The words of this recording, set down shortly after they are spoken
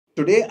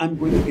Today, I'm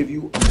going to give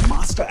you a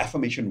master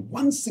affirmation,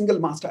 one single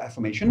master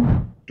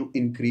affirmation to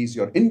increase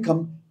your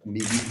income,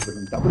 maybe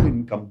even double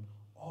income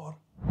or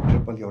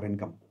triple your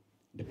income,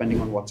 depending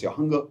on what's your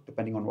hunger,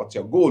 depending on what's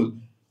your goal.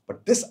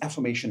 But this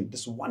affirmation,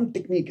 this one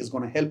technique is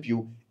going to help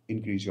you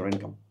increase your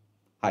income.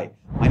 Hi,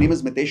 my name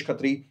is Mitesh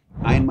Khatri.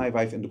 I and my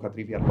wife, Indu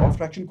Khatri, we are law of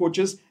attraction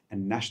coaches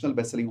and national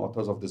best-selling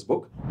authors of this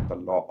book, The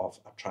Law of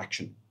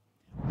Attraction.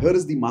 Here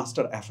is the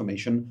master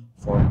affirmation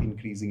for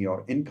increasing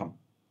your income.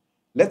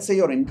 Let's say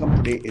your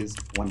income today is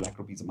 1 lakh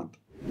rupees a month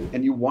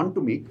and you want to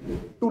make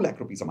 2 lakh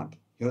rupees a month.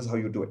 Here's how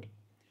you do it.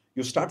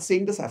 You start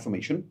saying this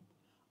affirmation,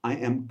 I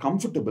am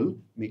comfortable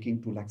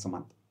making 2 lakhs a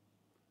month.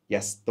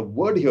 Yes, the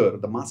word here,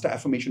 the master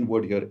affirmation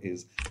word here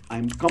is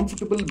I'm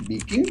comfortable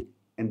making,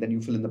 and then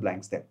you fill in the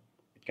blanks there.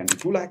 It can be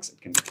 2 lakhs,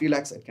 it can be 3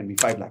 lakhs, it can be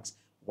 5 lakhs,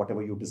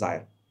 whatever you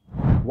desire.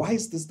 Why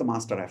is this the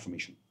master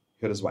affirmation?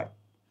 Here is why. A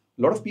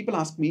lot of people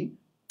ask me,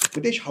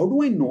 Mitesh, how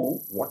do I know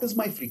what is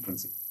my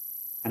frequency?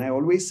 And I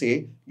always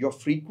say, your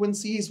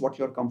frequency is what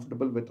you're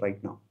comfortable with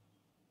right now.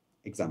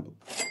 Example,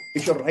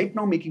 if you're right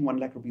now making 1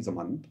 lakh rupees a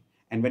month,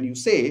 and when you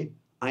say,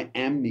 I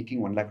am making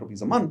 1 lakh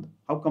rupees a month,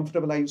 how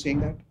comfortable are you saying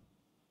that?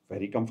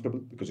 Very comfortable,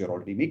 because you're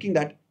already making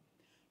that.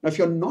 Now, if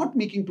you're not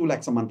making 2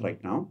 lakhs a month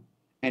right now,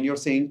 and you're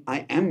saying,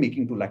 I am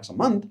making 2 lakhs a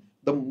month,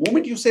 the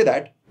moment you say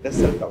that, there's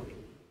self-doubt.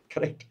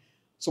 Correct?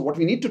 So what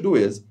we need to do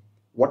is,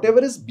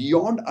 whatever is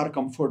beyond our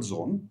comfort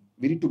zone,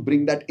 we need to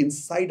bring that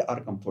inside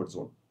our comfort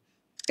zone.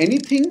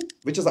 Anything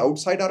which is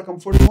outside our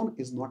comfort zone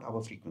is not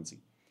our frequency.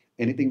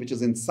 Anything which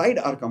is inside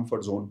our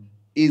comfort zone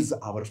is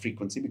our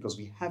frequency, because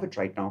we have it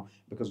right now,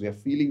 because we are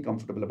feeling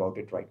comfortable about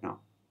it right now.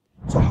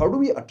 So how do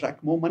we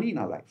attract more money in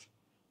our life?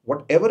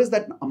 Whatever is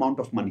that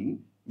amount of money,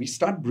 we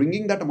start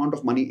bringing that amount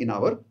of money in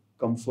our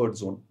comfort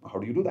zone. How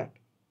do you do that?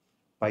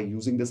 By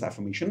using this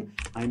affirmation,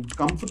 I'm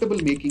comfortable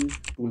making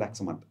 2 lakhs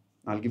a month.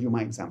 I'll give you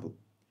my example.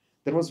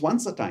 There was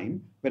once a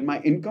time when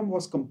my income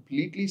was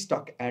completely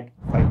stuck at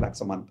 5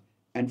 lakhs a month.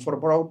 And for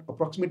about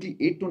approximately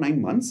 8 to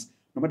 9 months,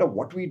 no matter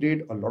what we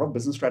did, a lot of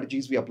business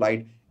strategies we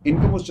applied,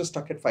 income was just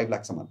stuck at 5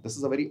 lakhs a month. This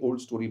is a very old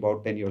story,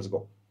 about 10 years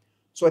ago.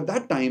 So at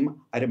that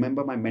time, I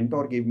remember my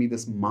mentor gave me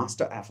this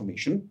master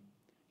affirmation.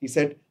 He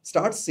said,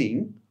 start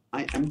saying,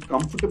 I am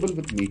comfortable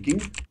with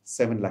making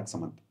 7 lakhs a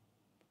month.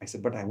 I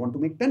said, but I want to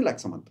make 10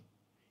 lakhs a month.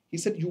 He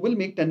said, you will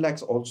make 10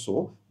 lakhs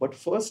also, but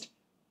first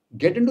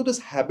get into this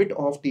habit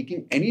of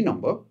taking any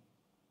number,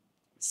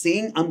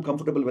 saying I'm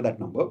comfortable with that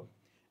number,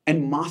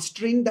 and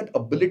mastering that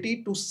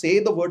ability to say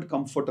the word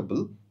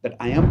comfortable, that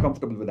I am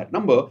comfortable with that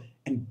number,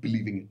 and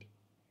believing it.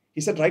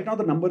 He said, right now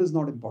the number is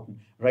not important.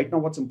 Right now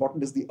what's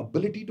important is the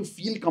ability to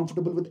feel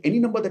comfortable with any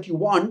number that you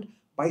want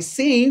by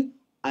saying,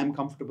 I'm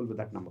comfortable with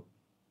that number.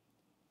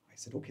 I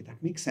said, okay,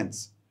 that makes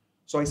sense.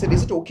 So I said,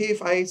 is it okay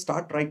if I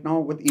start right now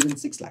with even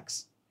 6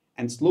 lakhs?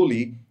 And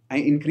slowly I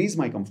increase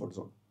my comfort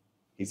zone.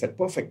 He said,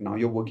 perfect. Now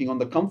you're working on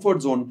the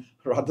comfort zone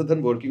rather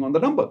than working on the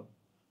number.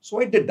 So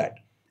I did that.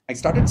 I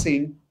started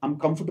saying, I'm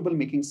comfortable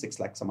making 6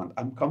 lakhs a month.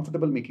 I'm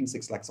comfortable making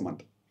 6 lakhs a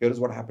month. Here is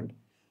what happened.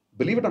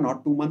 Believe it or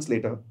not, 2 months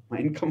later, my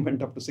income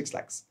went up to 6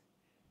 lakhs.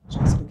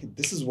 So I said, okay,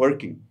 this is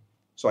working.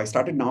 So I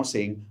started now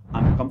saying,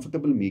 I'm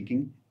comfortable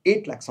making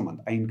 8 lakhs a month.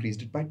 I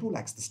increased it by 2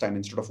 lakhs this time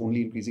instead of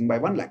only increasing by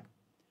 1 lakh.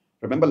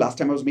 Remember, last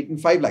time I was making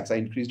 5 lakhs. I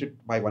increased it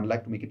by 1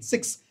 lakh to make it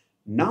 6.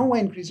 Now I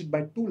increased it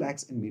by 2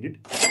 lakhs and made it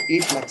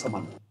 8 lakhs a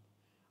month.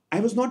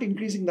 I was not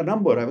increasing the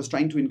number. I was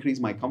trying to increase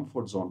my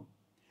comfort zone.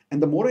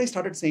 And the more I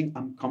started saying,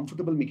 I'm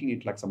comfortable making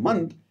 8 lakhs a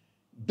month,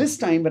 this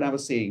time when I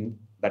was saying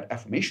that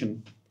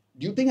affirmation,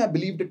 do you think I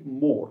believed it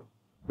more?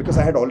 Because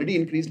I had already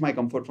increased my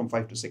comfort from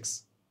 5 to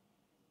 6.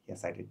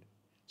 Yes, I did.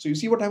 So you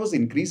see, what I was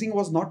increasing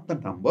was not the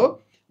number,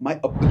 my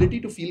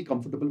ability to feel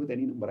comfortable with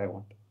any number I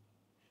want.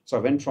 So I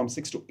went from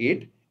 6 to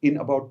 8 in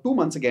about 2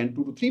 months again,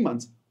 2 to 3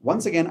 months.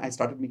 Once again, I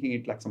started making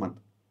 8 lakhs a month.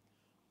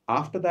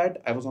 After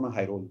that, I was on a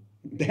high roll.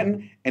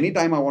 Then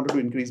anytime I wanted to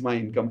increase my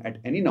income at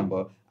any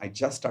number, I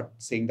just start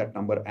saying that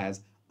number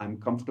as I'm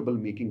comfortable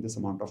making this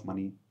amount of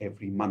money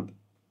every month.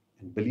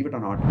 And believe it or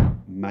not,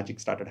 magic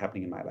started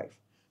happening in my life.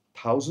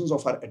 Thousands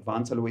of our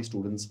advanced LOA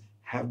students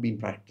have been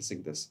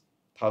practicing this.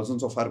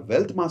 Thousands of our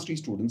wealth mastery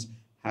students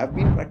have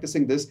been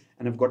practicing this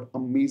and have got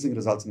amazing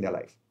results in their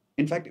life.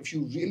 In fact, if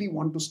you really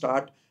want to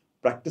start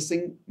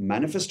practicing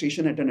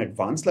manifestation at an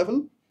advanced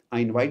level, I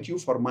invite you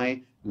for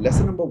my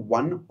lesson number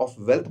 1 of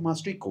Wealth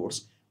Mastery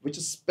course, which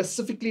is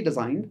specifically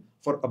designed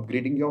for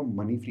upgrading your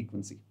money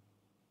frequency.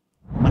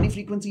 Money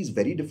frequency is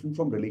very different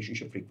from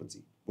relationship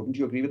frequency. Wouldn't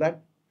you agree with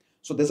that?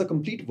 So there's a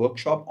complete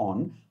workshop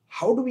on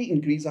how do we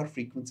increase our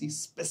frequency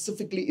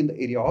specifically in the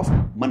area of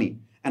money.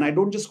 And I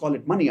don't just call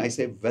it money, I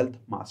say wealth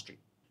mastery.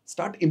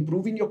 Start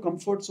improving your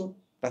comfort zone.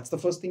 That's the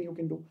first thing you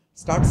can do.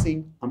 Start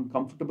saying, I'm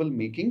comfortable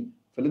making,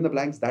 fill in the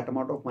blanks, that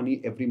amount of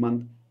money every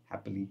month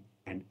happily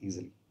and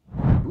easily.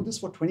 Do this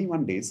for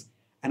 21 days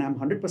and I'm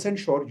 100%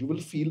 sure you will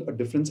feel a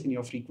difference in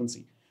your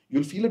frequency.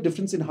 You'll feel a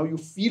difference in how you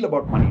feel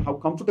about money, how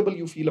comfortable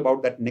you feel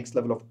about that next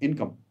level of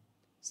income.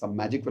 Some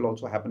magic will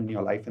also happen in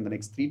your life in the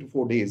next 3 to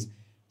 4 days.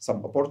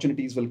 Some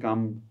opportunities will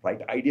come,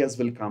 right ideas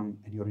will come,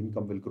 and your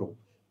income will grow.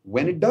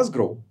 When it does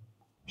grow,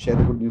 Share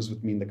the good news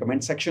with me in the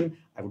comment section.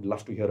 I would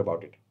love to hear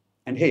about it.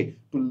 And hey,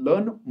 to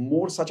learn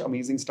more such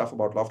amazing stuff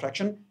about law of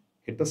attraction,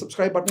 hit the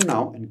subscribe button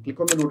now and click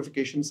on the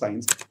notification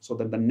signs so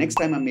that the next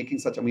time I'm making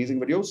such amazing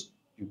videos,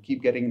 you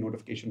keep getting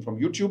notification from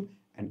YouTube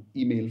and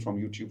email from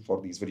YouTube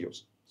for these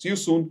videos. See you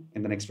soon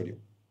in the next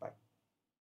video.